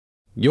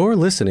You're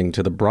listening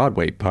to the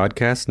Broadway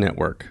Podcast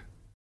Network.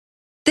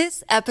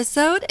 This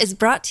episode is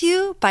brought to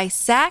you by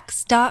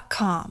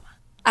Sax.com.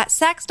 At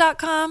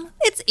Sax.com,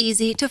 it's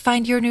easy to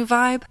find your new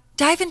vibe.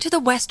 Dive into the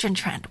Western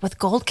trend with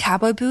gold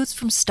cowboy boots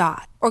from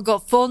Stott, or go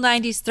full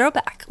 90s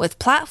throwback with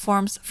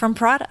platforms from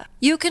Prada.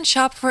 You can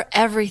shop for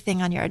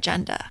everything on your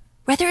agenda,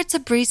 whether it's a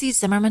breezy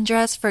Zimmermann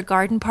dress for a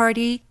garden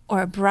party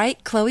or a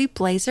bright Chloe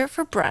blazer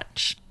for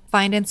brunch.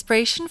 Find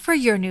inspiration for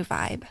your new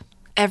vibe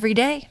every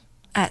day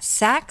at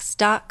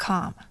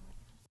Sax.com.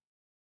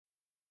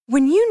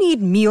 When you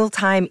need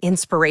mealtime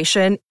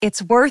inspiration,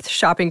 it's worth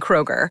shopping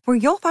Kroger, where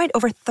you'll find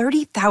over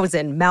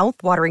 30,000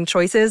 mouth-watering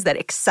choices that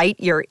excite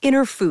your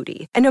inner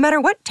foodie. And no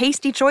matter what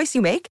tasty choice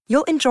you make,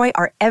 you'll enjoy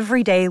our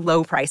everyday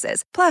low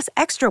prices, plus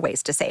extra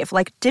ways to save,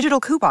 like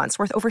digital coupons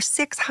worth over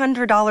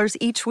 $600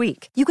 each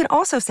week. You can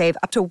also save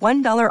up to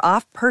 $1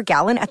 off per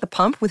gallon at the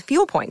pump with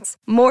fuel points.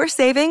 More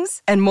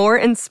savings and more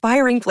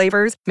inspiring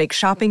flavors make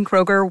shopping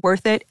Kroger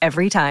worth it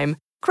every time.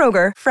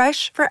 Kroger,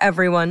 fresh for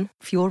everyone.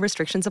 Fuel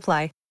restrictions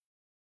apply.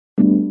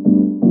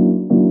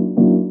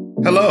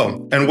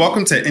 Hello, and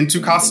welcome to Into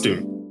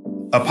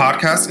Costume, a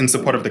podcast in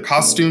support of the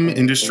Costume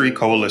Industry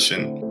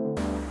Coalition.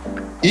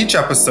 Each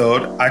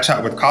episode, I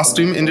chat with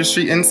costume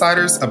industry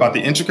insiders about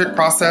the intricate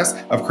process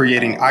of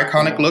creating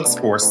iconic looks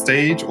for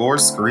stage or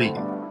screen.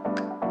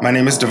 My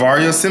name is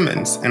Devario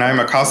Simmons, and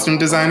I'm a costume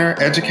designer,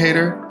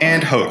 educator,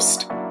 and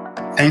host.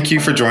 Thank you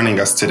for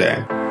joining us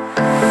today.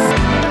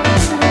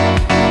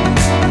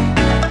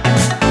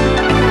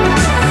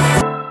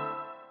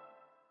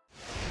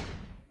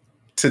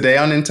 Today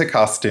on Into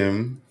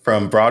Costume,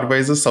 from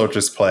Broadway's A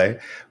Soldier's Play,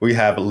 we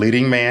have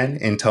leading man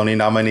and Tony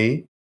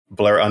nominee,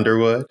 Blair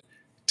Underwood,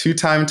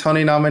 two-time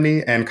Tony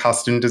nominee and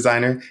costume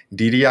designer,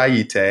 Didi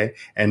Aite,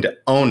 and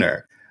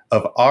owner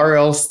of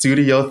RL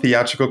Studio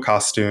Theatrical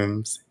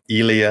Costumes,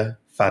 Elia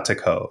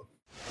Fatakov.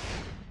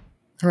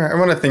 All right, I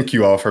want to thank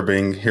you all for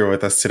being here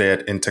with us today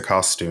at Into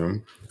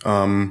Costume.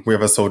 We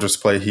have A Soldier's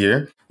Play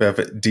here. We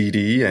have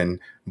Didi and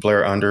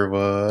Blair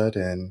Underwood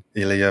and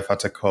Elia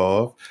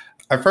Fatakov.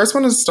 I first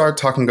want to start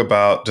talking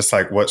about just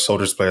like what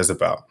Soldier's Play is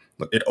about.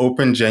 It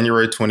opened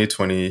January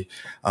 2020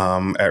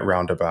 at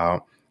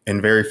Roundabout, and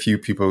very few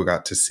people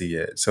got to see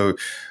it. So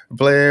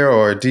Blair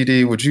or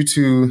Didi, would you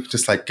two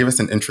just like give us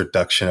an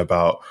introduction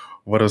about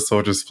what A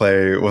Soldier's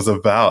Play was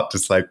about,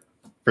 just like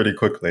pretty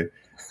quickly?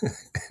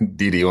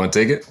 Didi, you want to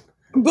take it?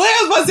 Blair,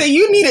 I was about to say,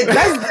 you need it.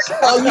 That's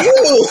all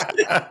you.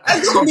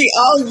 That's going to be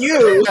all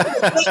you.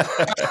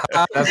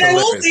 And I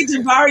will say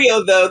to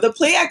Mario, though, the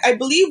play act, I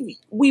believe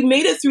we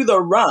made it through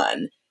the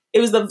run. It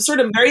was the sort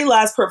of very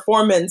last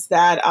performance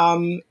that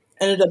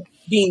ended up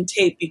being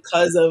taped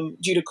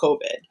due to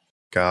COVID.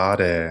 Got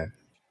it.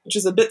 Which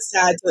is a bit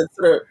sad to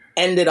sort of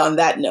end it on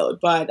that note.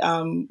 But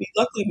we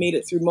luckily made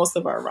it through most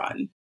of our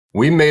run.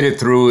 We made it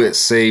through it,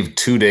 saved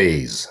 2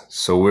 days.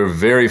 So we're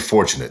very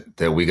fortunate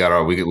that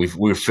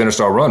we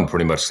finished our run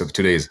pretty much for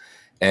 2 days.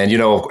 And,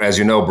 as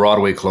you know,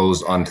 Broadway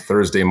closed on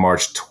Thursday,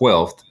 March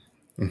 12th.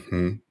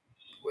 Mm-hmm.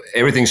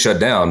 Everything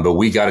shut down, but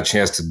we got a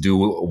chance to do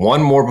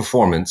one more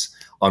performance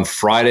on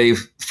Friday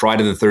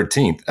the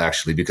 13th,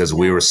 actually, because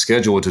we were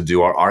scheduled to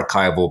do our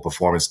archival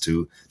performance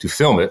to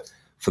film it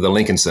for the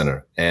Lincoln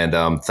Center. And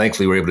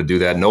thankfully, we were able to do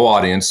that. No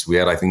audience. We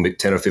had, I think,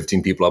 10 or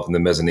 15 people up in the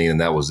mezzanine, and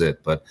that was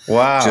it. But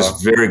wow.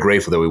 Just very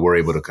grateful that we were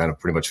able to kind of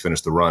pretty much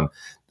finish the run.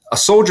 A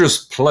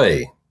Soldier's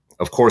Play,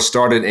 of course,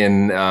 started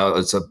in,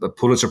 it's a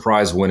Pulitzer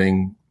Prize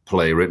winning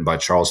play written by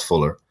Charles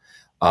Fuller.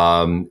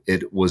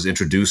 It was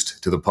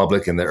introduced to the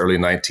public in the early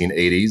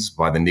 1980s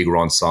by the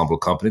Negro Ensemble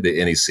Company,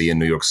 the NEC in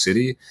New York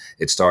City.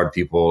 It starred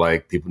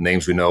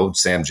names we know,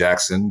 Sam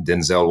Jackson,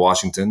 Denzel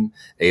Washington,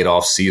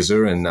 Adolph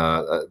Caesar, and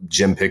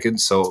Jim Pickett,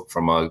 so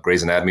from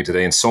Grey's Anatomy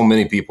today, and so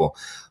many people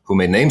who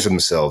made names for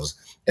themselves.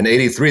 In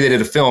 1983, they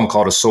did a film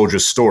called A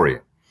Soldier's Story,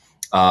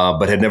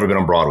 but had never been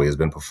on Broadway. It's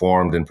been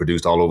performed and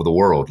produced all over the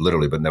world,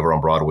 literally, but never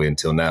on Broadway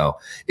until now.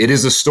 It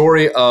is a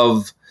story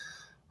of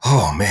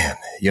oh, man,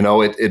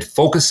 it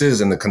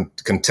focuses and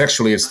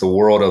contextually, it's the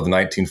world of the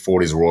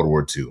 1940s, World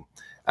War II,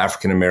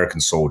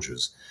 African-American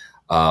soldiers.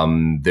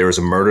 There is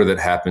a murder that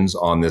happens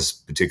on this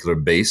particular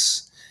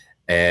base.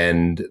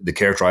 And the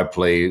character I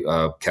play,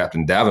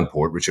 Captain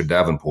Davenport, Richard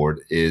Davenport,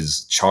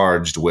 is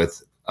charged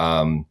with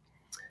finding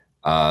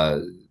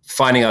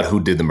out who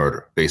did the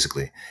murder,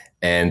 basically.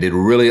 And it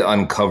really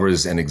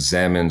uncovers and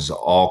examines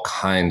all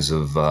kinds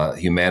of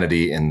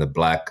humanity in the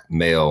Black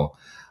male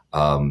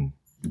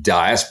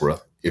diaspora,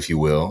 if you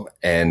will.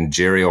 And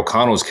Jerry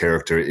O'Connell's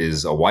character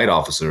is a white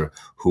officer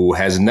who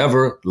has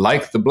never,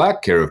 like the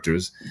Black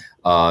characters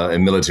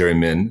and military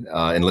men,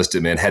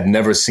 enlisted men, had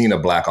never seen a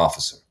Black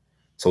officer.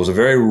 So it was a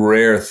very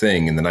rare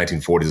thing in the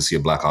 1940s to see a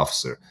Black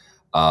officer.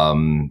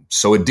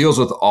 So it deals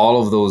with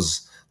all of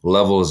those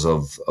levels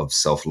of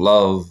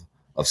self-love,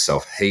 of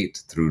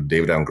self-hate through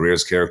David Allen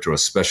Greer's character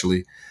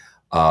especially.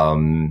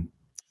 And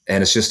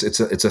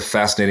it's a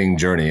fascinating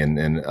journey and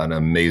an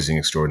amazing,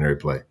 extraordinary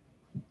play.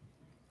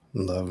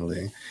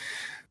 Lovely.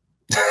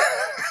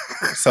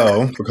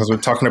 So, because we're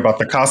talking about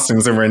the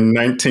costumes and we're in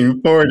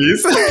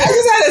 1940s. I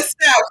just had to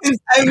snap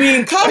I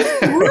mean, come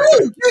through.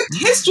 Good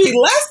history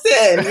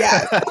lesson.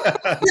 Yes.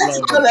 Let's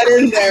throw that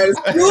in there.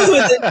 Smooth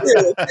with it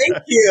too. Thank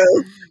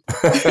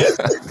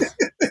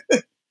you.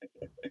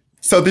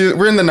 So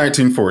we're in the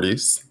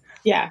 1940s.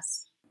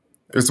 Yes.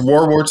 It's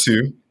World War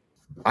II.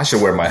 I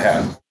should wear my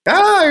hat. He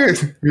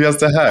has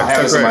the hat. I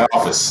have this in my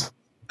office.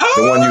 Oh.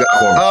 The one you got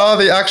for me. Oh,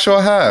 the actual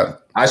hat.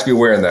 I should be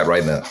wearing that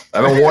right now.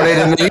 I haven't worn it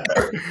in a year.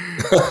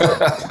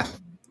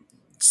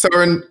 So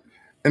in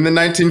the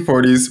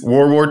 1940s,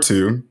 World War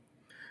II,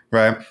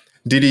 right?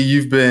 Didi,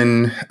 you've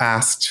been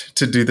asked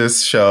to do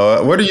this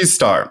show. Where do you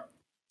start?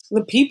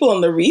 The people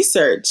and the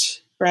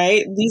research,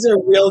 right? These are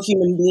real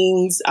human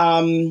beings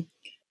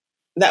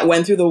that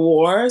went through the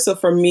war. So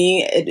for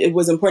me, it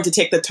was important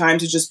to take the time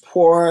to just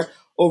pour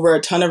over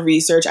a ton of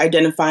research,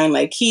 identifying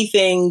like key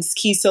things,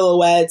 key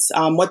silhouettes,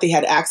 what they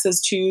had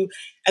access to,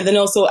 and then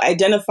also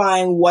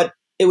identifying what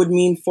it would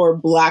mean for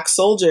Black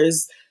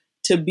soldiers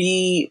to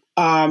be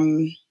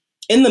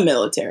in the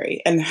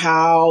military, and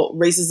how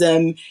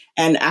racism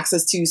and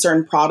access to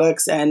certain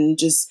products and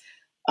just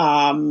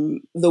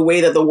the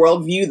way that the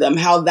world viewed them,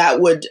 how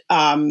that would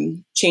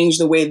change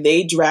the way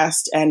they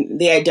dressed and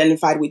they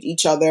identified with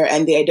each other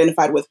and they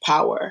identified with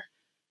power.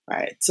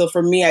 Right. So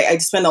for me, I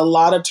spent a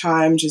lot of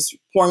time just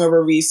pouring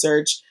over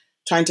research,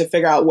 trying to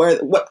figure out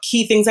what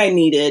key things I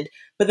needed,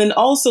 but then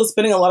also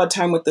spending a lot of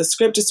time with the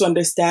script just to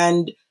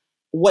understand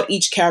what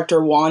each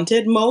character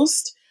wanted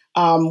most,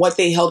 what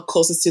they held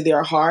closest to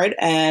their heart,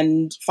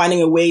 and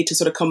finding a way to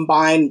sort of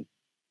combine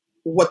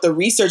what the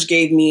research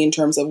gave me in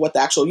terms of what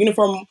the actual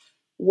uniform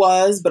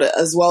was, but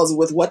as well as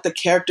with what the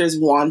characters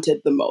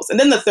wanted the most. And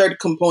then the third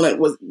component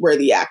were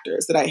the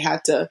actors that I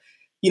had to,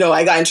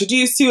 I got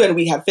introduced to, and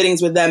we have fittings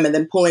with them, and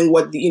then pulling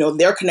what,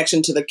 their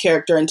connection to the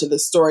character and to the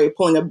story,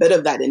 pulling a bit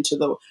of that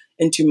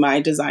into my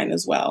design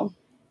as well.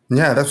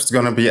 Yeah, that's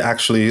going to be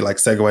actually like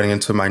segueing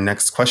into my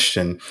next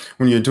question.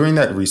 When you're doing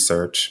that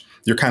research,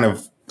 you're kind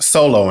of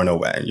solo in a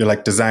way. You're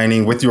like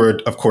designing with your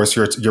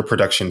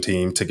production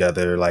team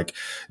together, like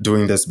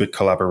doing this big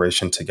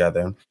collaboration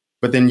together.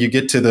 But then you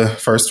get to the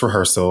first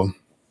rehearsal,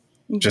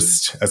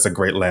 just as a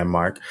great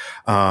landmark,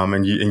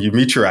 and you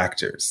meet your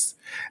actors.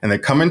 And they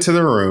come into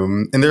the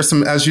room, and there's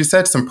some, as you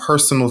said, some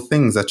personal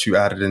things that you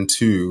added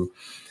into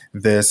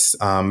this,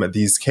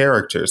 these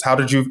characters. How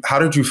did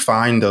you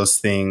find those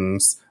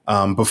things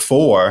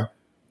before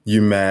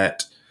you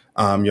met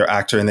your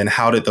actor, and then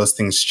how did those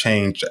things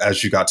change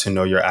as you got to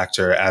know your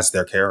actor as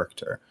their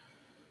character?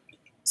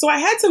 So I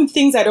had some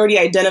things I'd already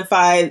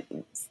identified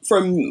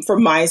for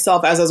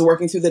myself as I was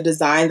working through the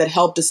design that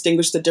helped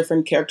distinguish the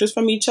different characters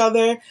from each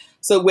other.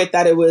 So with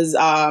that, it was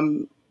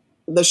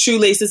the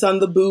shoelaces on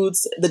the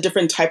boots, the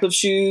different type of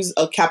shoes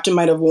a captain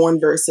might have worn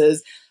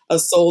versus a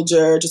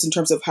soldier, just in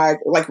terms of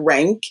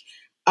rank.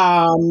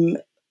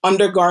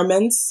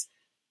 Undergarments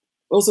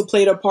also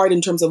played a part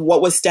in terms of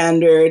what was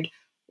standard,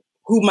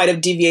 who might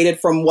have deviated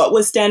from what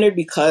was standard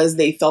because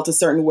they felt a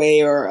certain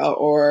way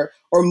or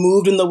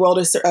moved in the world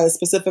a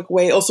specific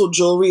way. Also,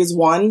 jewelry is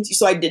one.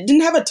 So I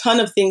didn't have a ton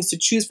of things to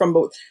choose from,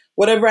 but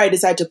whatever I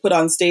decided to put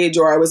on stage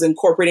or I was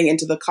incorporating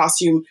into the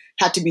costume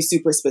had to be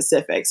super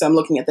specific. So I'm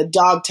looking at the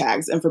dog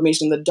tags,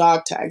 information in the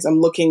dog tags.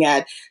 I'm looking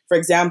at, for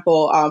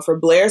example, for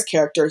Blair's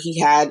character, he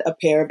had a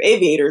pair of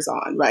aviators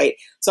on, right?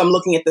 So I'm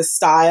looking at the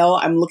style.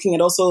 I'm looking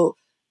at also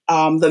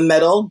the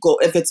metal.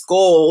 If it's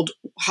gold,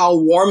 how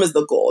warm is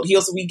the gold?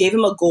 We gave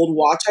him a gold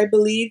watch, I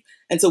believe.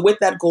 And so with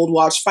that gold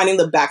watch, finding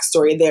the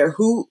backstory there,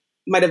 who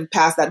might have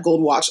passed that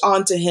gold watch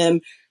on to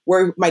him,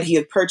 where might he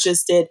have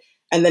purchased it?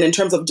 And then in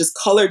terms of just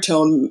color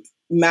tone,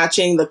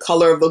 matching the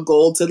color of the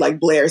gold to like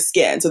Blair's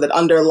skin, so that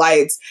under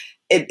lights,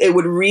 it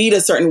would read a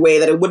certain way,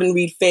 that it wouldn't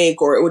read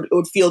fake, or it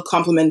would feel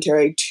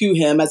complementary to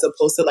him as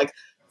opposed to like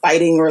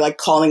fighting or like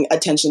calling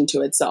attention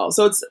to itself.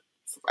 So it's,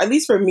 at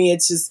least for me,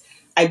 it's just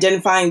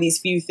identifying these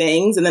few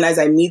things. And then as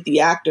I meet the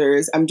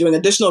actors, I'm doing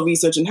additional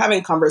research and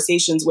having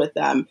conversations with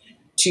them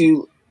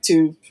to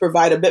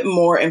provide a bit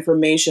more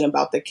information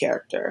about the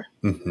character.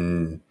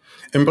 Mm-hmm.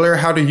 And Blair,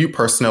 how do you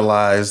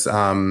personalize?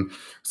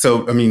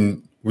 So, I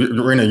mean,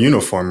 we're in a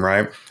uniform,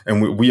 right?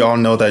 And we all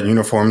know that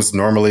uniforms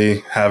normally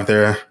have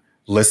their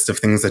list of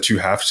things that you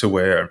have to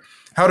wear.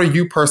 How do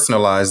you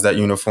personalize that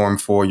uniform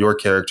for your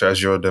character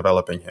as you're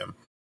developing him?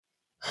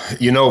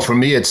 For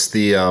me, it's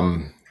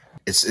the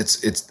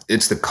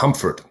it's the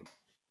comfort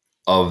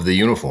of the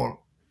uniform,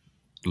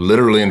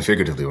 literally and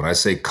figuratively. When I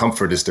say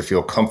comfort, is to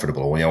feel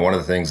comfortable. One of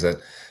the things that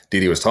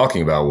Didi was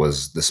talking about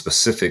was the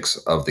specifics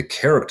of the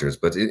characters,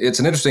 but it's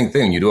an interesting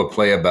thing. You do a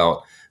play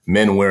about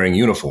men wearing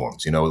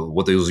uniforms.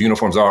 What those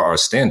uniforms are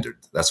standard.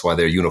 That's why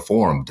they're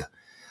uniformed.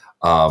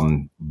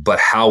 But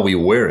how we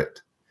wear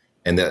it,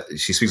 and that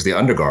she speaks of the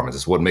undergarments,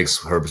 is what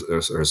makes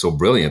her so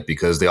brilliant,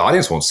 because the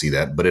audience won't see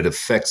that, but it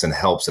affects and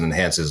helps and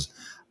enhances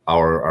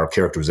our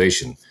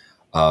characterization.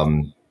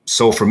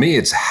 So for me,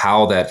 it's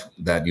how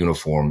that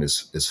uniform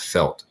is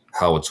felt,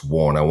 how it's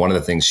worn. And one of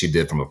the things she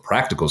did from a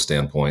practical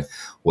standpoint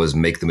was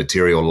make the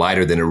material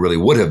lighter than it really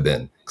would have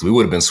been, because we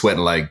would have been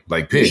sweating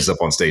like pigs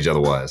up on stage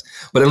otherwise.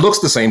 But it looks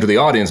the same to the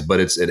audience, but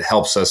it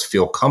helps us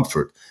feel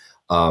comfort.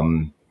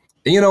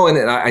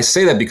 And I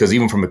say that because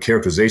even from a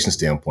characterization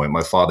standpoint,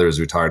 my father is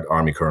a retired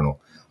Army colonel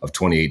of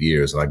 28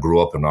 years. And I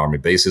grew up on Army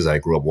bases. I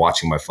grew up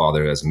watching my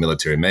father as a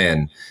military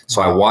man.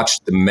 So I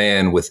watched the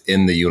man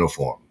within the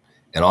uniform.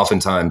 And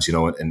oftentimes,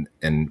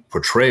 in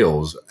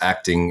portrayals,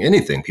 acting,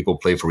 anything, people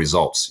play for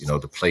results,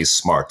 to play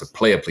smart, to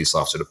play a police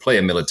officer, to play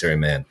a military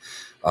man.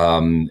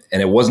 And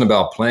it wasn't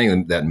about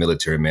playing that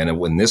military man. And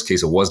in this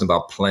case, it wasn't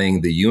about playing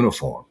the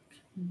uniform.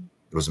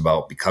 It was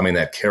about becoming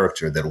that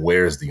character that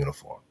wears the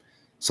uniform.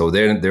 So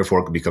therefore,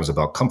 it becomes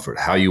about comfort,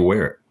 how you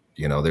wear it.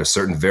 There's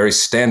certain very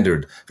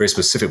standard, very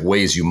specific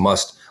ways you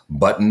must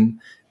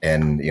button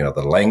and,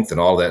 the length and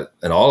all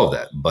of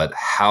that. But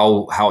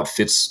how it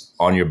fits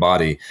on your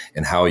body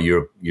and how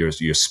your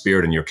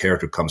spirit and your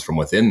character comes from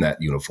within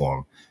that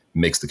uniform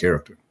makes the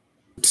character.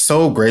 It's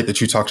so great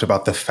that you talked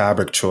about the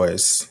fabric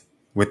choice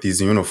with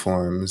these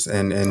uniforms,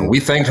 and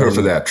we thanked her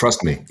for that.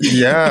 Trust me.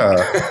 Yeah,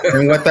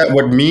 and what that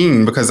would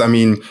mean, because I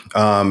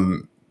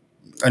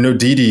know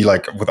Didi,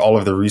 like with all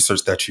of the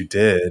research that you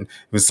did, it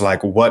was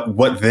like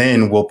what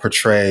then will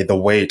portray the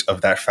weight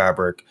of that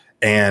fabric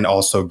and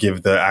also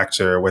give the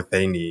actor what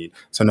they need.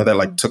 So I know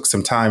that took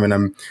some time, and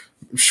I'm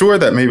sure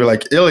that maybe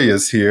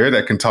Ilya's here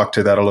that can talk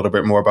to that a little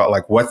bit more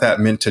about what that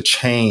meant to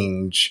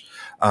change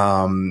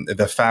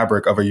the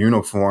fabric of a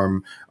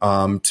uniform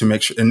to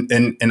make sure,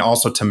 and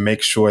also to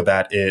make sure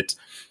that it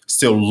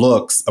still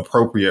looks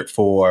appropriate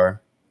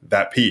for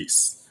that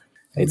piece.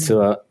 It's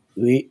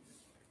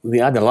we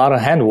had a lot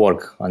of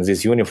handwork on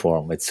this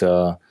uniform. It's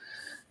and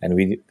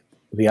we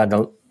had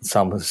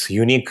some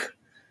unique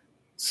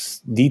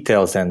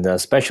details and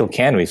special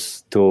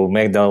canvas to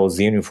make those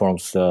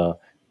uniforms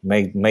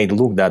made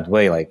look that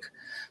way,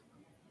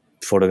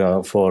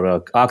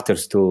 for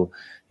actors to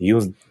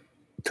use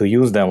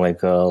them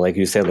like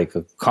you said, like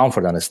a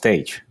comfort on a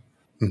stage.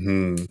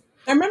 Mm-hmm.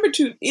 I remember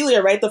too,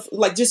 Ilya, right?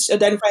 Just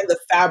identifying the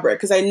fabric,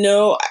 because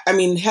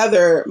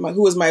Heather,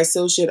 who was my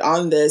associate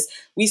on this,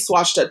 we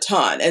swatched a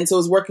ton, and so I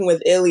was working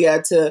with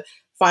Ilya to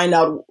find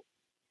out,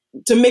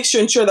 to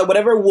ensure that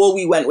whatever wool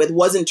we went with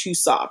wasn't too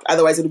soft.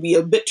 Otherwise, it would be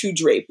a bit too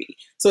drapey.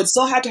 So it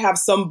still had to have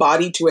some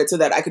body to it, so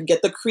that I could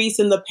get the crease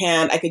in the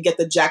pant, I could get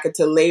the jacket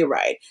to lay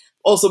right.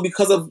 Also,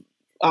 because of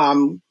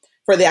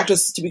for the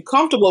actors to be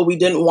comfortable, we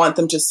didn't want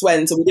them to sweat,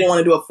 and so we didn't want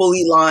to do a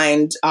fully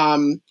lined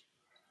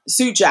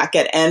suit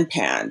jacket and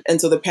pant. And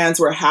so the pants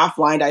were half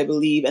lined, I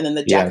believe, and then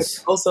the jacket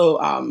also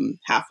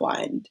half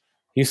lined.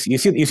 You see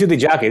the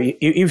jacket.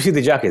 You see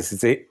the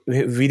jackets.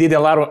 We did a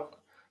lot of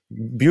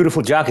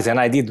beautiful jackets, and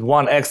I did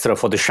one extra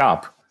for the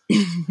shop.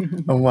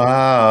 Oh,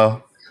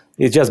 wow!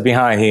 It's just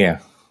behind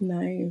here.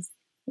 Nice,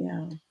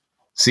 yeah.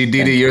 See,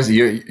 Didi,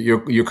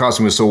 your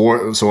costume is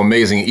so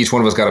amazing. Each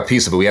one of us got a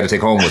piece of it. We had to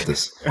take home with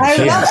us. I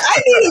love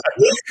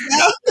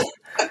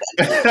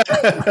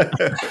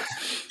it.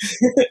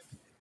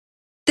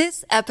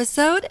 This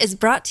episode is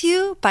brought to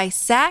you by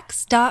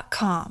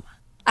Sax.com.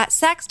 At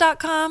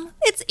Sax.com,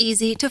 it's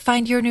easy to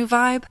find your new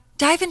vibe.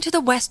 Dive into the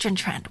Western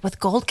trend with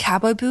gold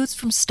cowboy boots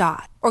from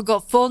Stott, or go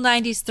full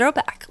 90s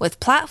throwback with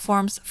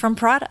platforms from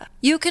Prada.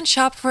 You can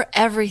shop for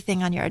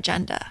everything on your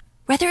agenda,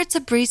 whether it's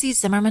a breezy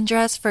Zimmermann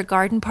dress for a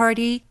garden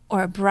party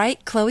or a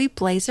bright Chloe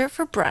blazer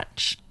for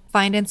brunch.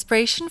 Find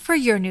inspiration for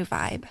your new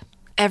vibe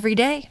every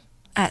day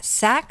at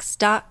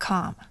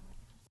Sax.com.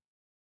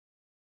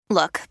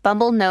 Look,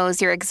 Bumble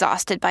knows you're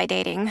exhausted by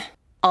dating.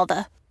 All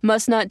the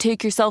must not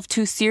take yourself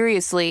too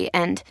seriously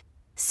and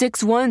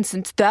 6'1"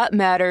 since that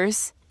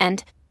matters.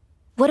 And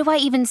what do I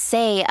even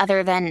say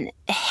other than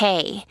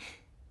hey?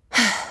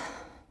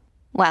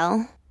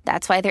 Well,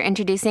 that's why they're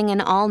introducing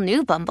an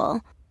all-new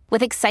Bumble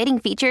with exciting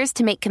features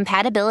to make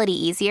compatibility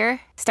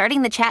easier,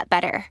 starting the chat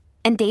better,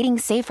 and dating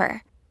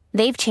safer.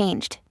 They've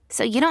changed,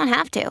 so you don't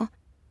have to.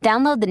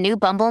 Download the new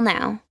Bumble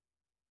now.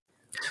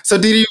 So,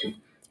 Didi,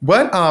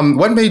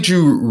 what made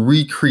you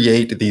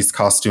recreate these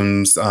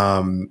costumes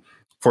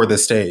for the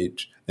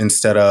stage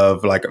instead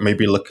of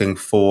maybe looking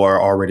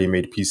for already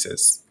made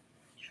pieces?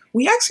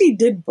 We actually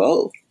did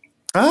both.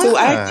 So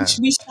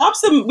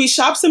we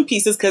shopped some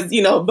pieces because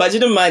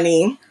budget and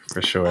money.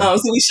 For sure.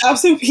 So we shopped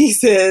some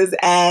pieces,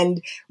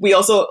 and we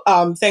also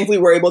thankfully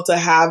were able to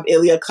have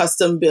Ilya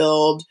custom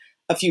build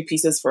a few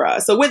pieces for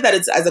us. So with that,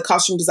 it's, as a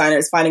costume designer,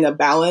 it's finding a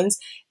balance.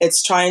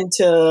 It's trying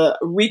to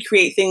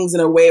recreate things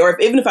in a way, or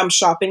even if I'm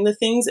shopping the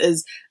things,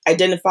 is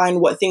identifying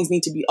what things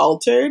need to be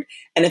altered,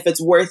 and if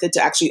it's worth it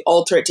to actually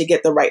alter it to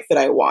get the right fit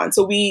I want.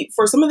 So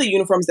for some of the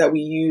uniforms that we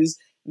use,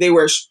 they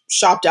were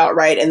shopped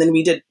outright, and then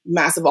we did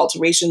massive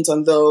alterations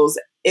on those.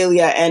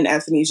 Ilya and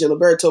Anthony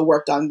Giliberto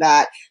worked on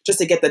that just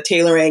to get the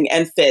tailoring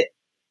and fit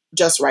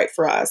just right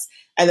for us.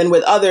 And then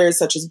with others,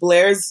 such as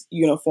Blair's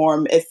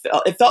uniform, it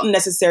felt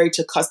necessary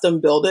to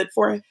custom build it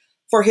for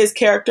his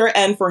character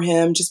and for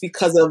him, just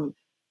because of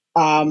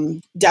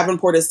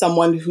Davenport is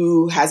someone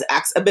who has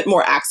a bit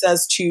more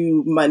access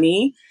to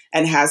money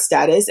and has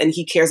status, and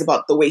he cares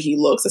about the way he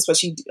looks,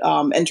 especially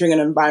entering an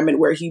environment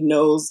where he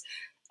knows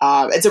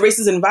it's a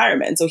racist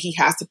environment. So he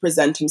has to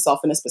present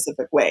himself in a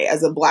specific way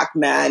as a Black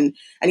man.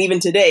 And even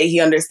today, he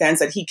understands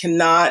that he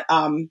cannot,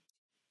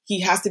 he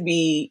has to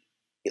be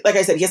like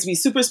I said, he has to be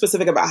super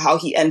specific about how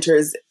he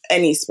enters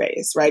any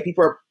space, right?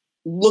 People are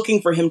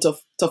looking for him to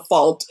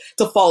fault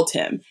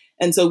him.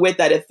 And so with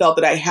that, it felt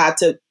that I had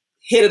to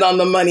hit it on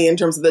the money in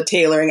terms of the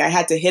tailoring. I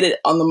had to hit it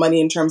on the money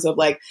in terms of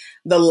like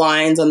the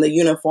lines on the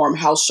uniform,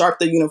 how sharp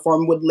the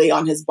uniform would lay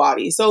on his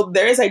body. So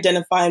there is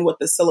identifying what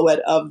the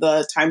silhouette of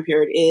the time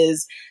period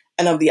is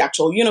and of the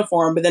actual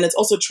uniform, but then it's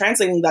also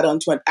translating that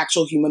onto an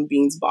actual human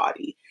being's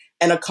body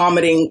and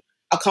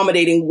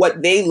accommodating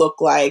what they look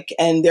like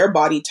and their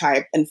body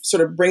type and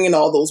sort of bringing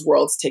all those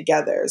worlds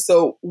together.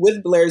 So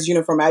with Blair's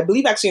uniform, I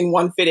believe actually in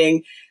one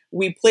fitting,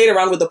 we played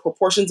around with the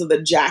proportions of the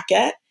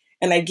jacket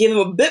and I gave him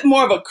a bit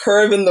more of a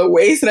curve in the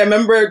waist. And I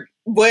remember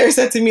Blair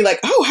said to me like,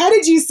 "Oh, how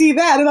did you see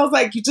that?" And I was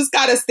like, "You just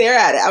got to stare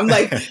at it." I'm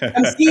like,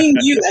 "I'm seeing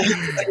you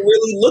like,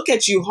 really look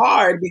at you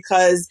hard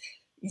because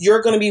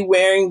you're going to be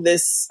wearing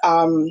this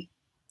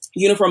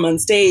uniform on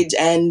stage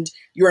and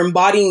you're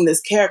embodying this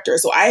character.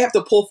 So I have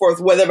to pull forth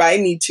whatever I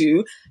need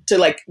to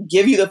like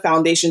give you the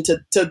foundation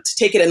to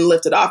take it and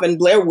lift it off." And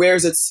Blair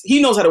wears it.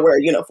 He knows how to wear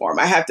a uniform.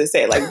 I have to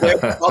say, like Blair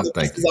puts all the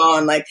pieces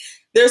on. Like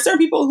there are certain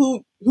people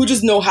who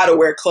just know how to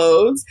wear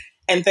clothes.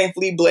 And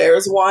thankfully Blair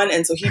is one.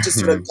 And so he just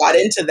sort of got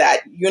into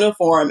that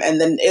uniform.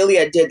 And then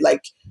Ilya did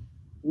like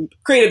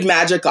creative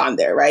magic on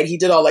there, right? He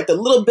did all like the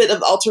little bit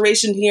of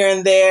alteration here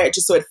and there,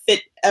 just so it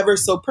fit ever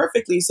so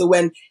perfectly. So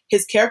when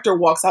his character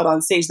walks out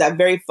on stage, that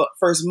very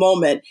first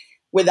moment,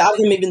 without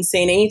him even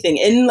saying anything,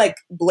 in like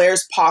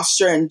Blair's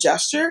posture and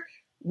gesture,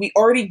 we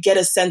already get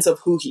a sense of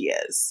who he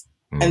is.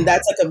 And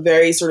that's like a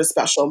very sort of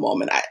special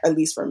moment, at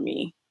least for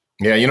me.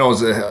 Yeah, it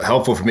was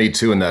helpful for me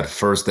too in that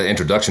the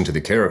introduction to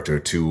the character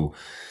to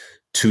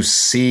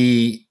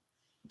see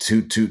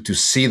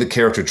the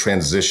character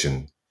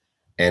transition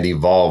and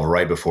evolve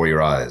right before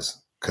your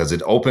eyes, because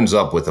it opens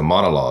up with a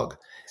monologue.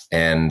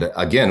 And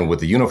again,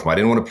 with the uniform, I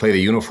didn't want to play the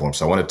uniform.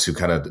 So I wanted to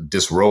kind of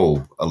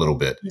disrobe a little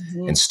bit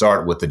and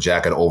start with the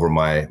jacket over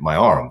my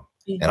arm.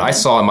 And I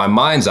saw in my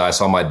mind's eye, I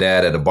saw my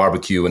dad at a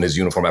barbecue in his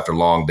uniform after a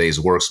long day's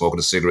work, smoking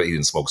a cigarette. He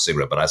didn't smoke a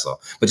cigarette, but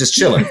just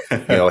chilling,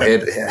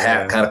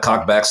 head kind of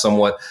cocked back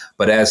somewhat.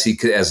 But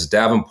as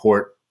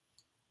Davenport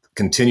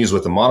continues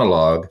with the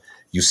monologue,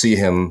 you see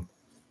him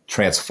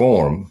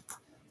transform,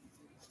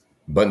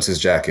 buttons his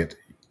jacket.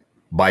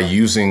 By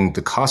using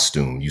the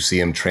costume, you see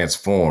him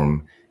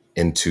transform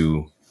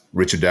into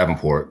Richard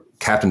Davenport,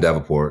 Captain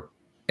Davenport,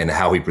 and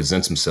how he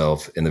presents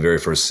himself in the very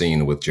first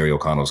scene with Jerry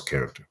O'Connell's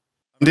character.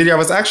 Didi, I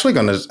was actually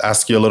going to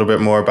ask you a little bit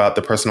more about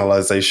the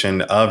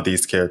personalization of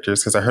these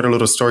characters, because I heard a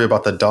little story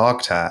about the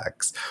dog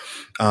tags.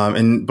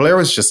 And Blair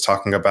was just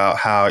talking about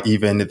how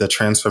even the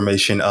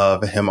transformation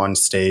of him on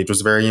stage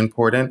was very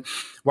important.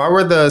 Why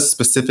were the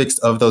specifics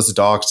of those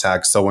dog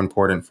tags so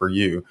important for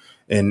you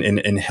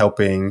in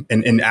helping,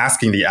 in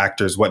asking the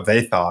actors what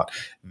they thought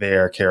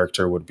their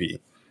character would be?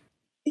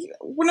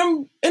 When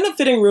I'm in a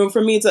fitting room,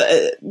 for me, it's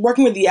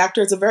working with the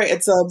actor. It's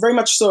a very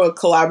much sort of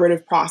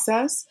collaborative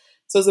process.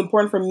 So it's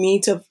important for me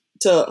to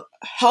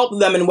help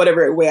them in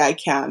whatever way I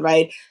can,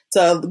 right?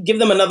 To give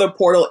them another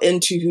portal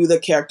into who the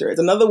character is,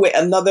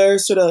 another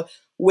sort of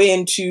way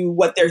into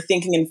what they're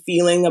thinking and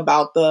feeling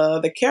about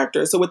the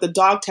character. So with the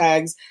dog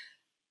tags,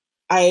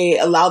 I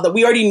allowed that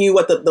we already knew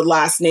what the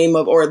last name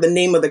of or the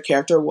name of the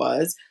character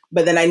was,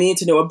 but then I needed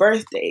to know a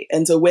birth date.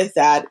 And so with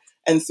that,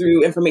 and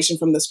through information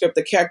from the script,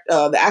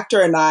 the actor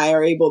and I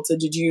are able to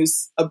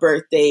deduce a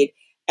birth date.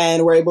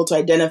 And we're able to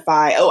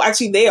identify,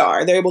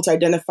 they're able to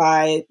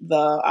identify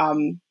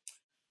the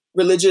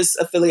religious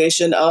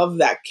affiliation of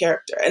that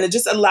character. And it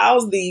just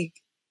allows the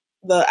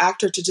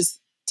actor to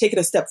just take it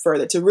a step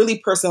further, to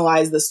really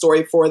personalize the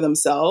story for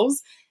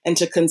themselves and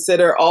to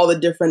consider all the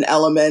different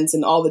elements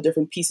and all the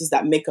different pieces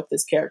that make up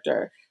this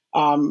character.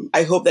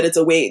 I hope that it's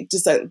a way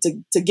just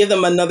to give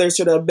them another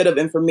sort of bit of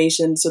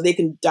information so they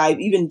can dive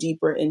even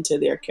deeper into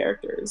their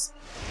characters.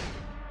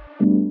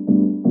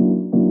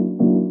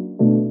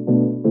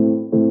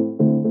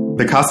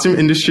 The Costume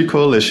Industry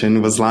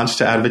Coalition was launched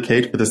to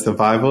advocate for the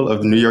survival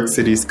of New York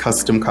City's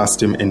custom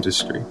costume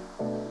industry.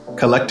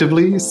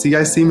 Collectively,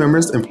 CIC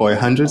members employ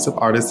hundreds of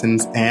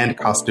artisans and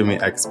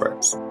costuming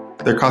experts.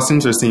 Their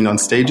costumes are seen on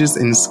stages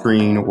and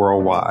screen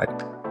worldwide.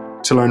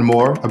 To learn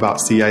more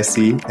about CIC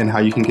and how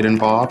you can get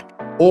involved,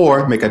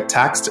 or make a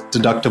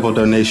tax-deductible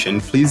donation,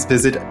 please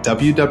visit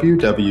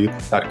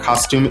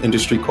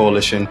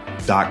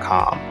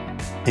www.costumeindustrycoalition.com.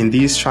 In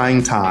these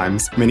trying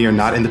times, many are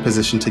not in the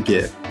position to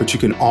give, but you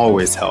can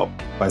always help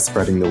by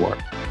spreading the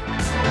word.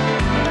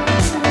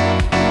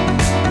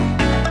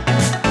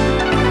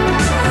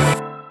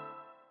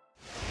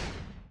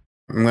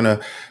 I'm going to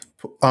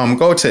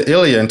go to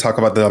Ilya and talk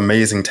about the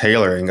amazing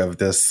tailoring of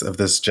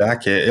this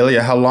jacket.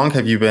 Ilya, how long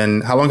have you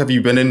been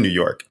in New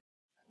York?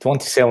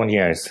 27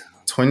 years.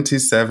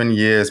 27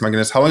 years. My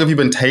goodness. How long have you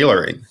been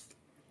tailoring?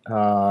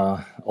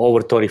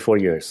 Over 34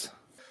 years.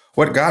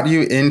 What got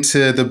you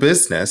into the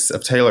business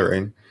of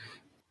tailoring?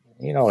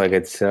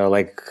 It's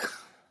like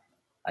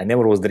I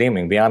never was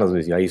dreaming, be honest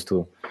with you. I used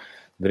to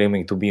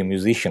dreaming to be a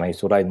musician. I used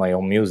to write my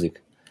own music.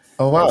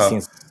 Oh, wow.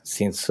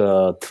 Since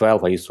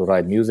 12, I used to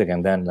write music.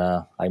 And then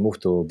I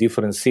moved to a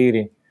different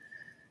city.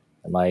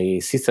 My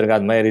sister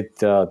got married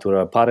to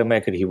a party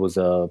maker. He was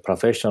a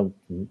professional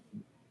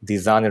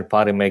designer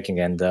party making,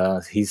 and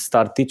he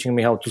started teaching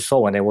me how to sew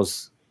when I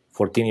was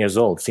 14 years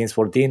old. Since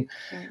 14,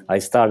 I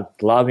started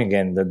loving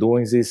and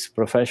doing this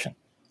profession.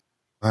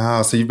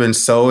 Wow. So you've been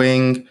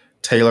sewing,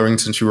 tailoring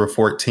since you were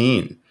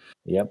 14.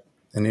 Yep.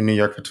 And in New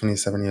York for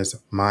 27 years.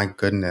 My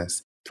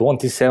goodness.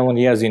 27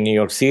 years in New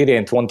York City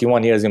and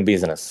 21 years in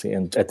business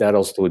at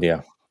Arrow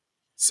Studio.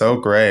 So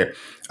great.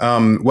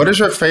 What is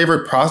your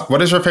favorite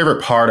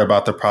part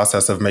about the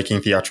process of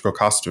making theatrical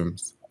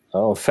costumes?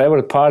 Oh,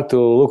 favorite part to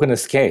look on a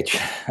sketch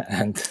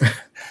and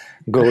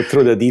go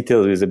through the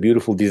details with the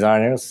beautiful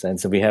designers. And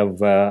so we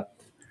have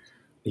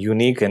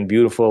unique and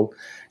beautiful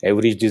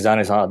average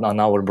designers on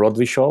our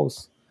Broadway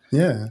shows.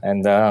 Yeah.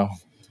 And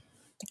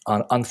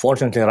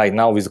unfortunately, right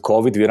now with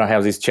COVID, we don't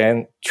have this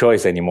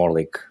choice anymore.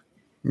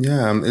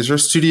 Yeah. Is your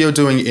studio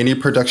doing any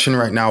production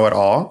right now at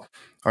all?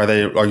 Are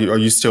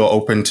you still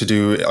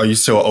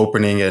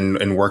opening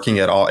and working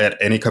at all at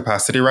any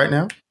capacity right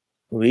now?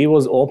 We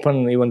was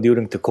open even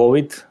during the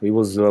COVID. We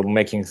was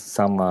making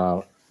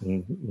some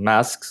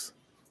masks.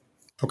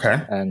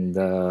 Okay. And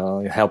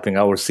helping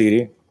our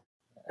city.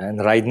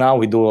 And right now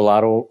we do a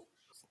lot of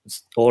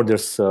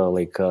orders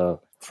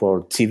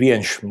for TV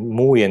and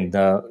movie and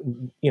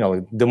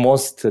the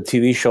most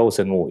TV shows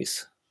and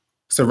movies.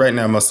 So right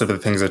now, most of the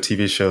things are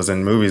TV shows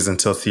and movies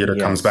until theater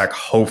comes back,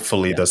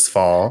 hopefully this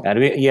fall. And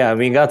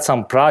we got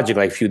some project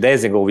like a few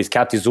days ago with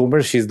Kathy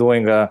Zuber. She's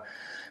doing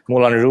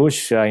Moulin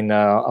Rouge in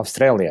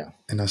Australia.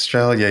 In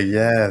Australia,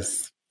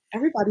 yes.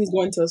 Everybody's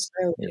going to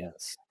Australia.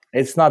 Yes.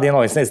 It's not,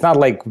 it's not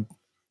like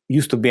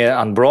used to be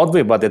on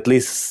Broadway, but at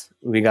least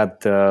we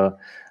got a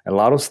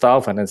lot of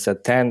stuff. And it's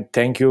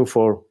thank you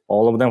for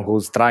all of them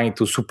who's trying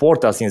to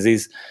support us in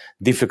this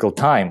difficult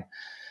time.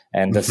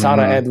 And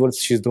Sarah Edwards,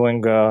 she's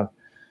doing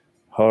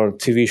her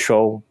TV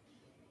show,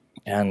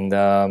 and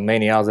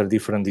many other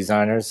different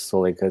designers.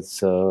 So it's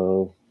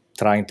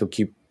trying to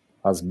keep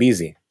us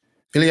busy.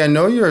 Ilya, I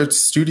know your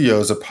studio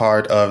is a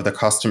part of the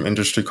Costume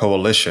Industry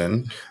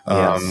Coalition,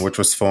 which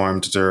was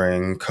formed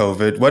during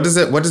COVID. What does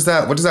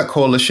that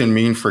coalition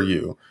mean for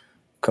you?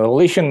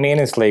 Coalition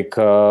means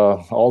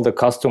all the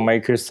costume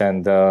makers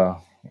and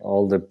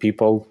all the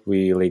people,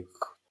 we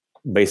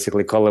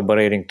basically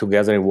collaborating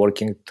together and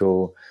working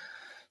to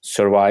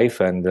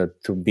survive and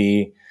to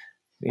be,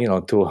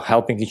 to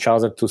helping each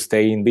other to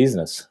stay in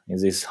business in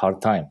this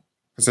hard time.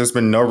 Because there's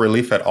been no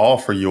relief at all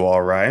for you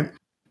all, right?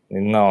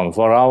 No,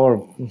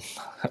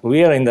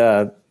 we are in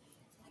the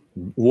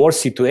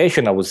worst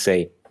situation, I would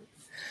say.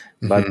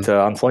 But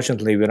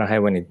unfortunately, we don't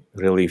have any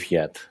relief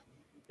yet.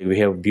 We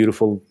have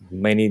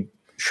many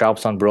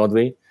shops on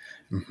Broadway.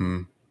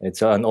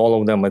 And all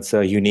of them, it's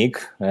unique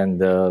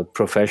and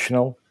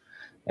professional.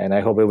 And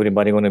I hope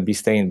everybody going to be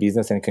staying in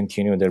business and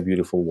continue their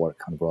beautiful work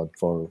on Broadway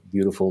for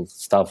beautiful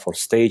stuff for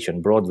stage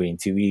and Broadway and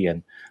TV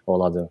and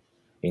all other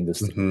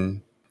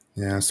industry.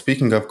 Yeah,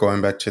 speaking of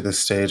going back to the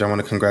stage, I want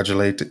to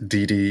congratulate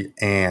Dee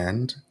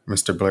and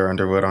Mr. Blair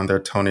Underwood on their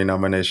Tony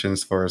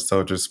nominations for A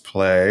Soldier's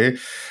Play.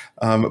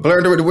 Blair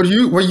Underwood,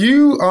 were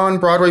you on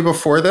Broadway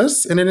before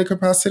this in any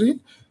capacity?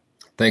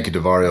 Thank you,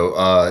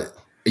 DeVario.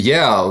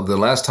 Yeah, the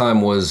last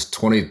time was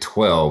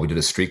 2012. We did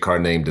A Streetcar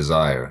Named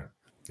Desire.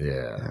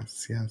 Yeah.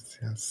 Yes.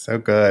 So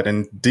good.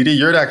 And Dee,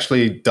 you're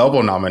actually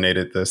double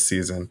nominated this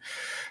season.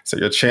 So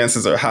your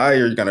chances are high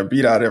you're going to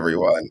beat out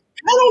everyone.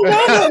 I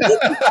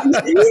don't know.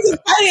 It means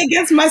fighting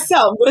against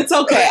myself, but it's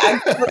okay.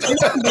 I'm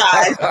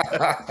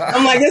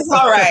like, it's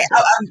all right.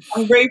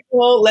 I'm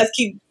grateful. Let's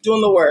keep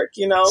doing the work,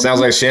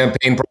 Sounds like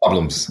champagne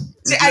problems.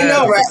 I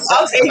know, right?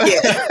 I'll take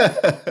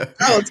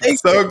it.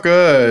 So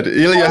good.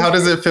 Ilya, how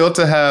does it feel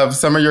to have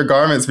some of your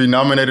garments be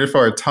nominated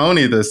for a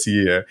Tony this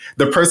year?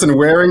 The person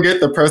wearing it,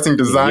 the person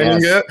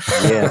designing it?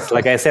 Yes,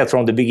 like I said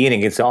from the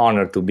beginning, it's an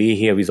honor to be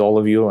here with all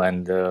of you.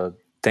 And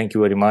thank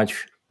you very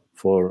much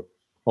for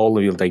all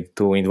of you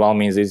to involve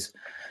me in this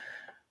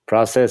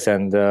process.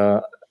 And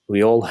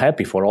we're all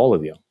happy for all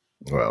of you.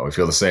 Well, we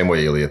feel the same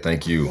way, Ilya.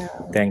 Thank you.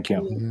 Thank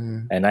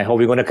you. And I hope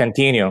we're going to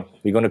continue.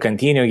 We're going to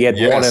continue get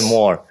more and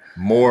more.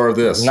 More of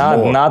this.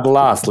 Not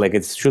last.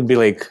 It should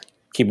be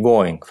keep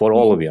going for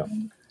all of you.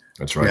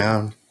 That's right.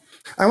 Yeah.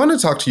 I want to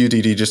talk to you,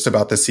 Dee, just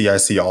about the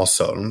CIC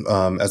also.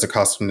 As a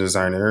costume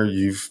designer,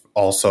 you've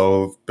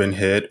also been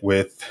hit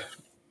with,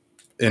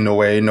 in a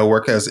way, no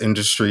work as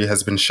industry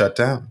has been shut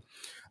down.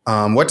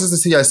 What does the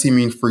CIC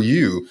mean for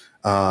you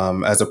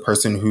as a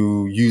person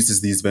who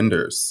uses these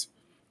vendors?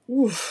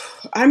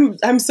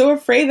 I'm so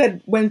afraid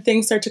that when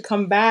things start to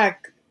come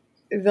back,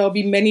 there'll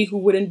be many who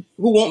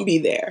won't be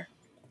there.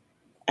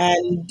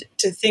 And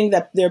to think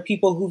that there are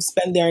people who've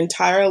spent their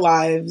entire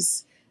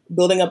lives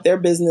building up their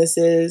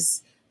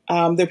businesses. There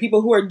are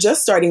people who are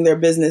just starting their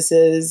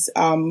businesses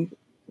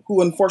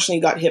who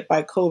unfortunately got hit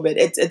by COVID.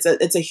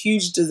 It's a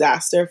huge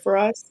disaster for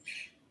us.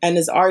 And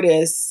as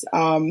artists,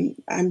 I'm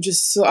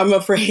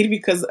afraid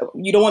because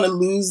you don't want to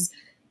lose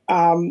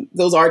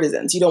those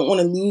artisans. You don't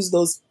want to lose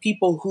those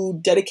people who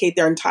dedicate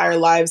their entire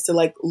lives to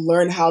like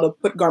learn how to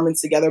put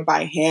garments together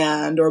by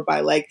hand or by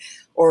like,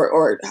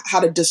 or how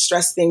to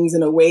distress things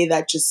in a way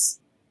that just,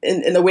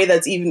 in a way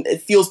that's even,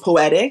 it feels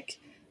poetic.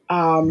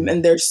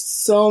 And there's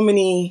so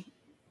many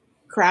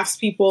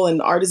craftspeople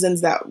and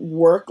artisans that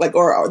work like,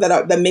 or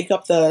that make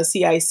up the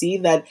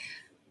CIC that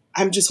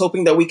I'm just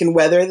hoping that we can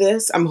weather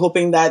this. I'm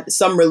hoping that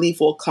some relief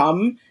will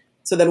come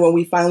so that when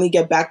we finally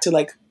get back to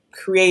like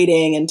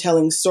creating and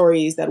telling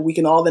stories, that we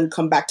can all then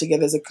come back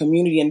together as a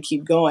community and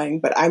keep going.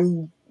 But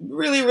I'm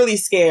really, really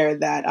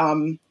scared that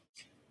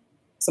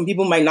some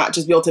people might not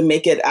just be able to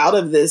make it out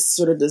of this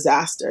sort of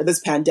disaster, this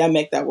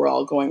pandemic that we're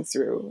all going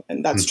through.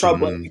 And that's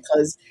troubling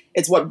because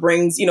it's what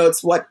brings,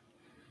 it's what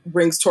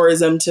brings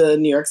tourism to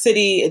New York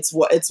City. It's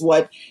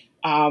what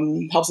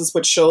helps us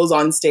put shows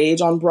on stage,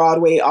 on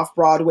Broadway, off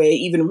Broadway,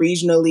 even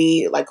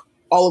regionally, like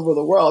all over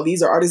the world.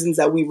 These are artisans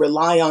that we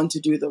rely on to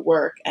do the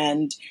work.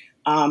 And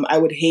I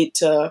would hate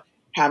to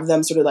have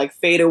them sort of like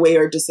fade away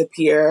or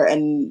disappear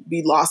and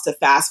be lost to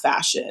fast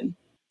fashion.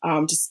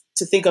 Just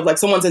to think of like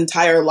someone's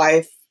entire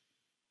life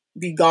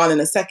be gone in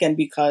a second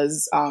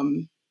because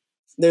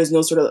there's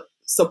no sort of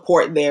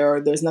support there,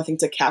 or there's nothing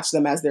to catch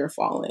them as they're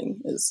falling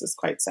is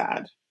quite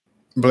sad.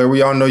 Blair,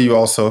 we all know you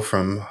also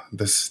from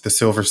the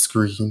silver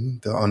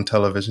screen, on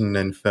television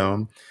and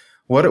film.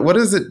 What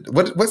is it?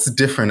 What's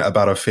different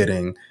about a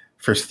fitting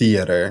for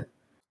theater?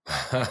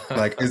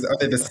 Like, are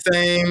they the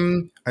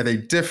same? Are they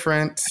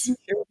different?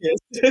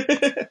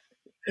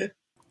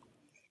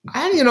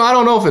 I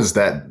don't know if it's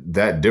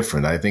that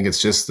different. I think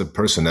it's just the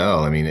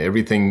personnel. I mean,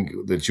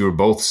 everything that you were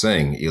both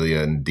saying,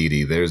 Ilya and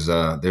Didi, there's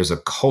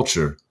a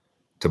culture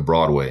to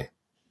Broadway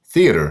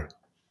theater,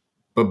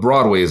 but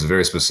Broadway is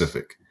very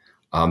specific.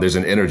 There's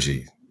an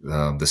energy.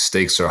 The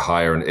stakes are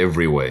higher in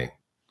every way,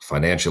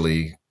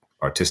 financially,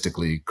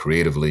 artistically,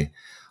 creatively.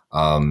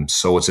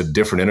 So it's a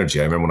different energy.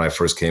 I remember when I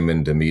first came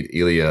in to meet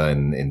Ilya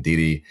and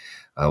Didi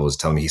was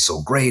telling me he's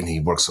so great and he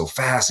works so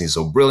fast and he's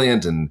so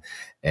brilliant. And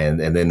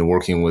then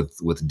working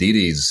with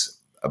Didi's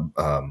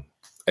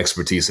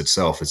expertise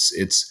itself,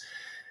 it's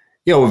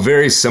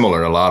very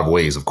similar in a lot of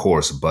ways, of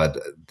course, but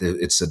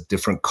it's a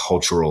different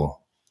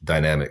cultural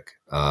dynamic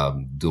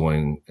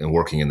doing and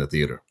working in the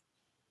theater.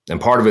 And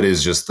part of it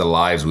is just the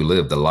lives we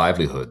live, the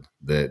livelihood,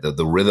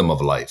 the rhythm of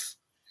life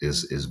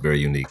is very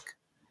unique.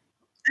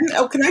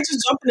 And can I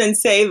just jump in and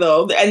say,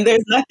 though, and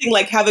there's nothing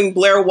like having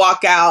Blair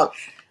walk out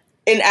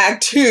in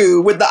Act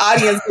 2 with the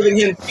audience giving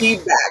him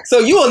feedback. So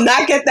you will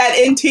not get that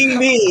in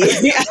TV.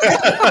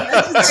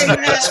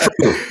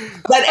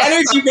 That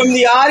energy from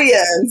the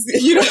audience,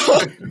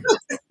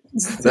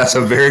 That's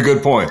a very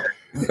good point.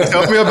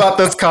 Tell me about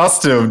this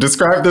costume.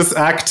 Describe this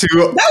Act 2.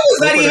 That was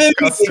not even me.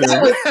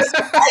 That was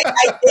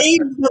I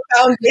gave the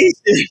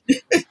foundation.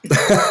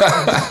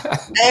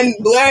 And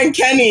Blair and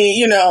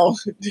Kenny,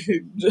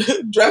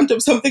 dreamt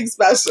of something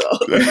special.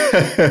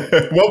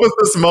 What was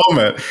this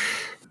moment?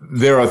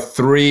 There are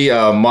 3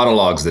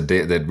 monologues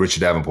that Richard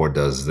Davenport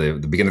does. The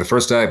beginning of the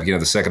first act, beginning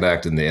of the second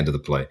act, and the end of the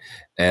play.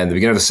 And the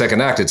beginning of the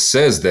second act, it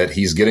says that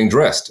he's getting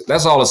dressed.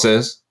 That's all it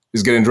says.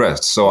 He's getting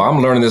dressed. So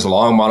I'm learning this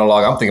long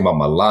monologue. I'm thinking about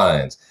my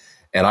lines.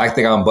 And I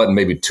think I'm buttoning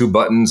maybe 2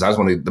 buttons. I just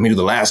want to, let me do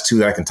the last 2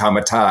 that I can tie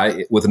my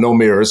tie with no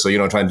mirrors. So,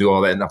 trying to do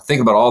all that. And I'm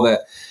thinking about all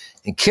that.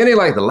 And Kenny,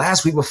 like the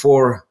last week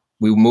before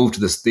we moved to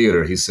this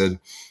theater, he said,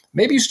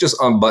 maybe you should just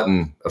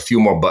unbutton a few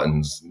more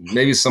buttons.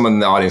 Maybe someone in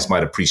the audience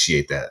might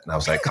appreciate that. And I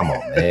was like, come on,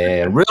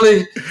 man,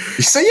 really?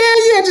 He said,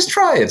 yeah, just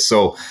try it.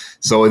 So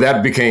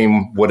that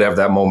became whatever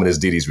that moment is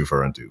Didi's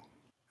referring to.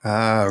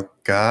 Oh,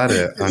 got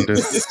it.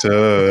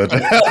 Understood.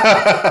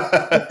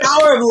 The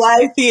power of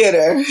live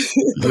theater.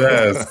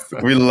 Yes,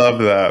 we love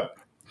that.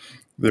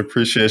 The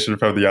appreciation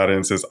from the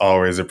audience is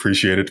always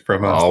appreciated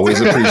from us. Always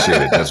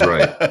appreciated. That's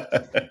right.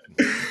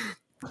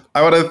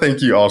 I want to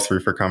thank you all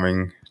 3 for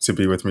coming to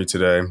be with me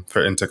today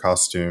for Into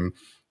Costume.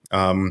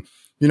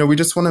 We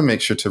just want to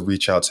make sure to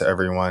reach out to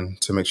everyone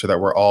to make sure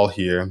that we're all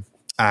here,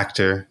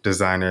 actor,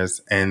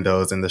 designers, and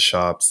those in the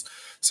shops,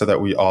 so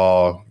that we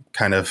all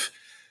kind of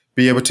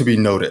be able to be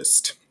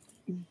noticed.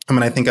 I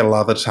mean, I think a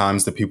lot of the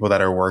times the people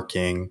that are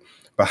working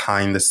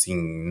behind the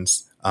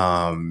scenes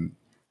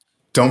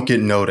don't get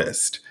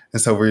noticed.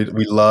 And so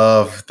we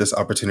love this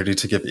opportunity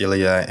to give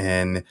Ilya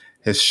and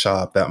his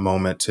shop that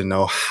moment to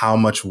know how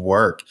much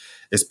work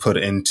is put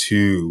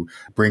into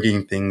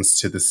bringing things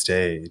to the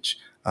stage.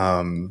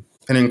 And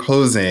in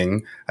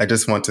closing, I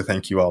just want to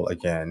thank you all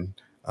again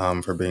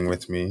for being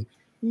with me.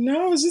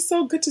 No, it's just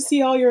so good to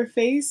see all your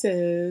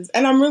faces.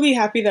 And I'm really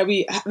happy that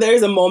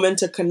there's a moment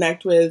to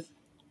connect with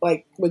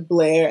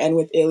Blair and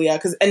with Ilya.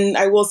 And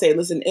I will say,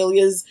 listen,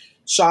 Ilya's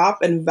shop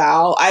and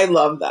Val, I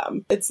love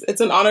them.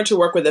 It's an honor to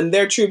work with them.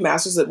 They're true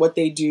masters at what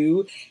they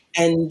do.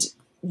 And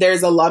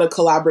there's a lot of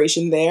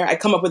collaboration there. I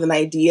come up with an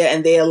idea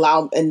and they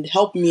allow and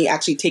help me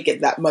actually take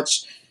it that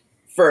much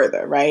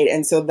further, right?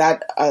 And so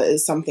that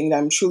is something that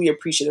I'm truly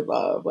appreciative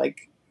of,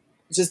 like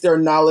just their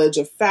knowledge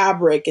of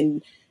fabric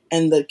and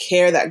the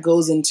care that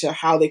goes into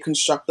how they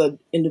construct the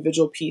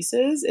individual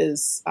pieces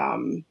is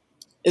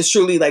is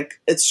truly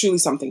it's truly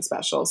something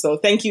special. So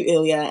thank you,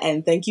 Ilya,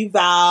 and thank you,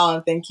 Val,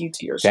 and thank you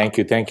to your show. Thank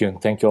you,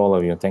 all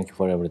of you. Thank you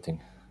for everything.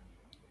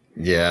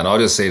 Yeah, and I'll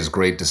just say it's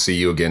great to see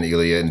you again,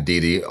 Ilya and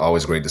Didi.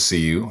 Always great to see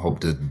you. Hope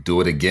to do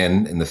it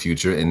again in the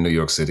future in New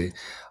York City.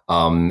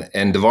 And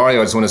Davario,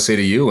 I just want to say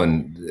to you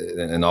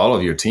and all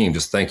of your team,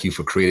 just thank you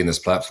for creating this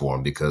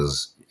platform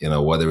because,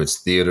 whether it's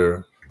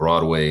theater,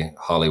 Broadway,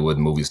 Hollywood,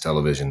 movies,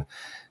 television,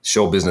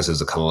 show business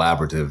is a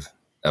collaborative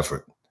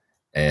effort.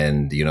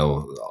 And,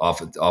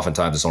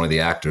 oftentimes it's only the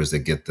actors that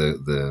get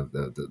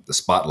the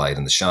spotlight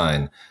and the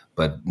shine,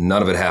 but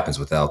none of it happens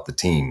without the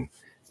team.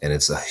 And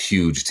it's a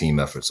huge team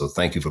effort. So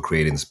thank you for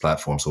creating this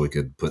platform so we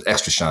could put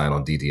extra shine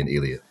on Didi and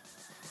Ilya.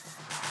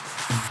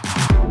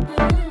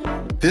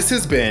 This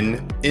has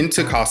been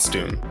Into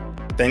Costume.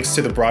 Thanks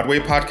to the Broadway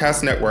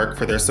Podcast Network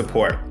for their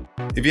support.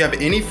 If you have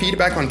any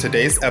feedback on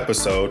today's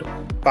episode,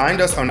 find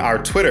us on our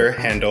Twitter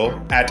handle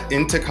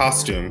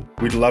 @IntoCostume.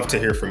 We'd love to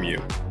hear from you.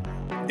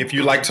 If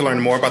you'd like to learn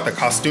more about the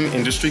Costume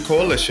Industry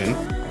Coalition,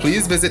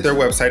 please visit their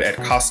website at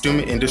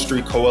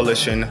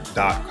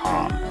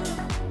CostumeIndustryCoalition.com.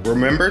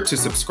 Remember to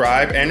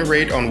subscribe and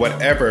rate on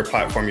whatever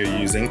platform you're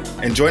using,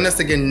 and join us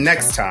again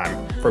next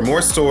time for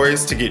more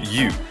stories to get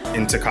you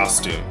into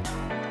costume.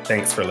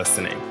 Thanks for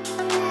listening.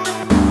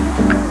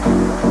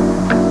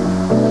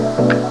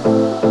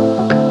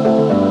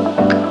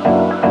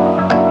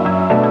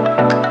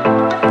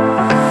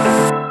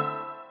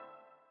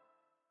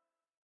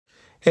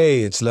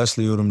 Hey, it's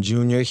Leslie Odom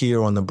Jr.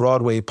 here on the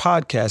Broadway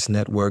Podcast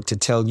Network to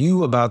tell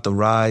you about the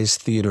Rise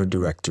Theater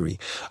Directory,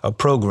 a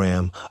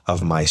program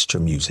of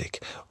Maestro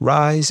Music.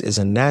 Rise is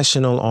a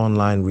national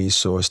online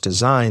resource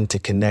designed to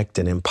connect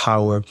and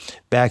empower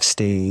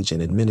backstage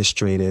and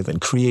administrative and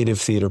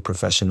creative theater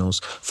professionals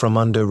from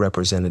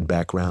underrepresented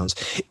backgrounds.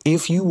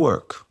 If you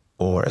work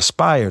or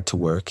aspire to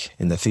work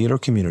in the theater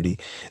community,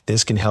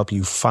 this can help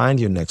you find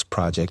your next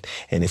project.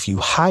 And if you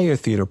hire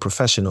theater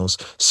professionals,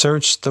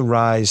 search the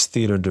Rise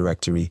Theater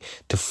Directory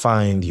to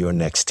find your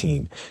next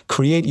team.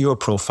 Create your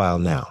profile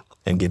now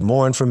and get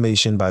more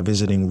information by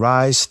visiting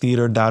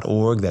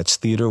risetheater.org. That's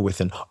theater with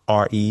an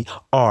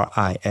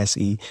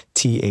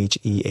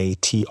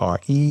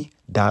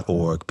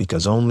RERISETHEATRE.org,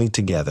 because only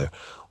together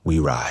we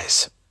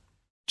rise.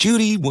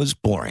 Judy was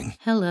boring.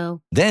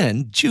 Hello.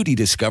 Then Judy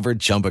discovered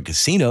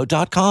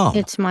ChumbaCasino.com.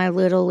 It's my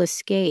little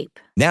escape.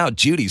 Now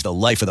Judy's the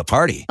life of the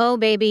party. Oh,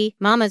 baby,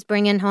 mama's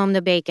bringing home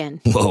the bacon.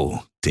 Whoa,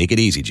 take it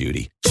easy,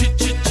 Judy.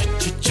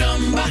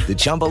 The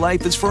Chumba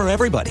life is for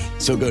everybody.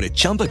 So go to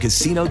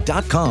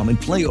ChumbaCasino.com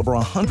and play over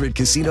 100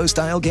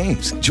 casino-style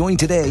games. Join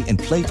today and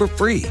play for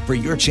free for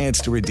your chance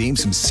to redeem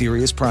some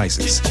serious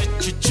prizes.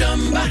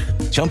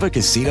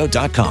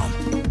 ChumbaCasino.com.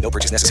 No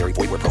purchase necessary.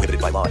 Void where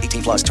prohibited by law.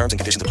 18+ terms and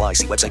conditions apply.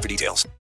 See website for details.